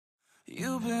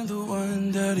You've been the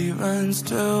one that he runs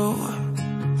to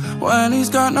when he's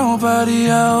got nobody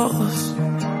else,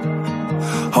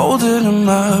 holding him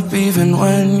up even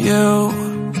when you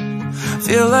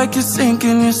feel like you're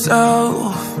sinking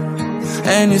yourself.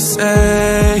 And you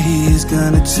say he's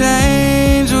gonna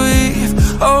change.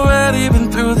 We've already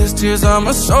been through this, tears on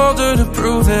my shoulder to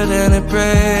prove it. And it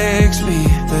breaks me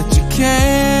that you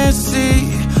can't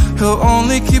see he'll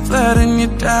only keep letting you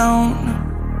down.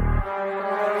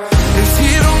 If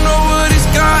he don't know what he's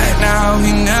got now,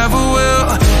 he never will.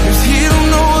 If he don't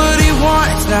know what he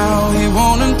wants now, he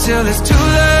won't until it's too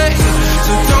late.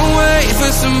 So don't wait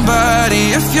for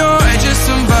somebody if you're just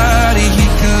somebody he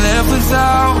can live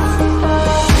without.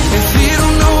 If he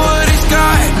don't know what he's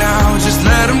got now, just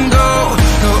let him go.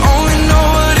 He'll only know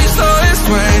what he's lost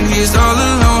when he's all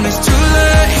alone. It's too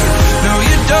late. No,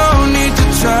 you don't need to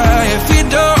try. If he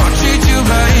don't treat you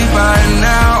right by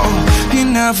now, he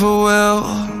never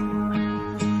will.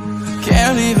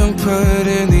 Can't even put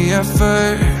in the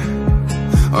effort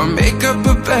or make up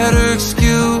a better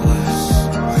excuse.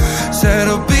 Said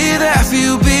he'll be there for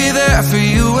you, be there for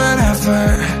you whenever.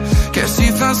 Guess he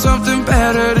found something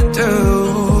better to do.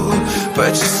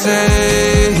 But you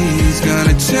say he's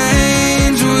gonna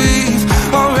change.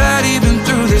 We've already been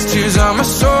through this, tears on my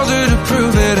shoulder to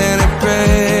prove it. And it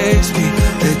breaks me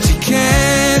that you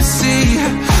can't see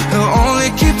he'll only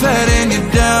keep letting you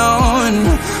down.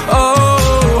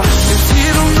 Oh, if he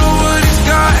don't know what he's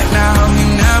got now, he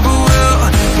never will.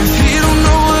 If he don't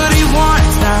know what he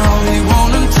wants now, he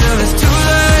won't until it's too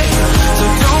late. So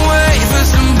don't wait for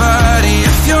somebody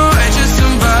if you're just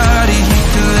somebody he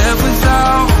can live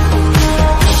without.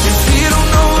 If he don't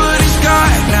know what he's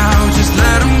got now, just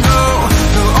let him go.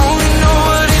 He'll only know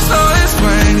what he's lost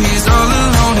when he's all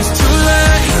alone. It's too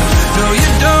late. No, you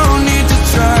don't need to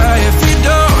try. If he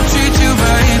don't treat you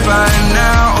right by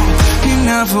now, he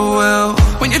never will.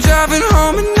 When you're driving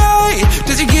home at night,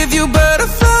 does he give you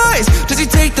butterflies? Does he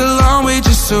take the long way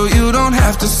just so you don't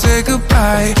have to say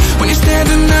goodbye? When you're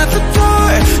standing at the door,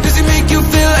 does he make you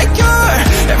feel like you're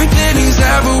every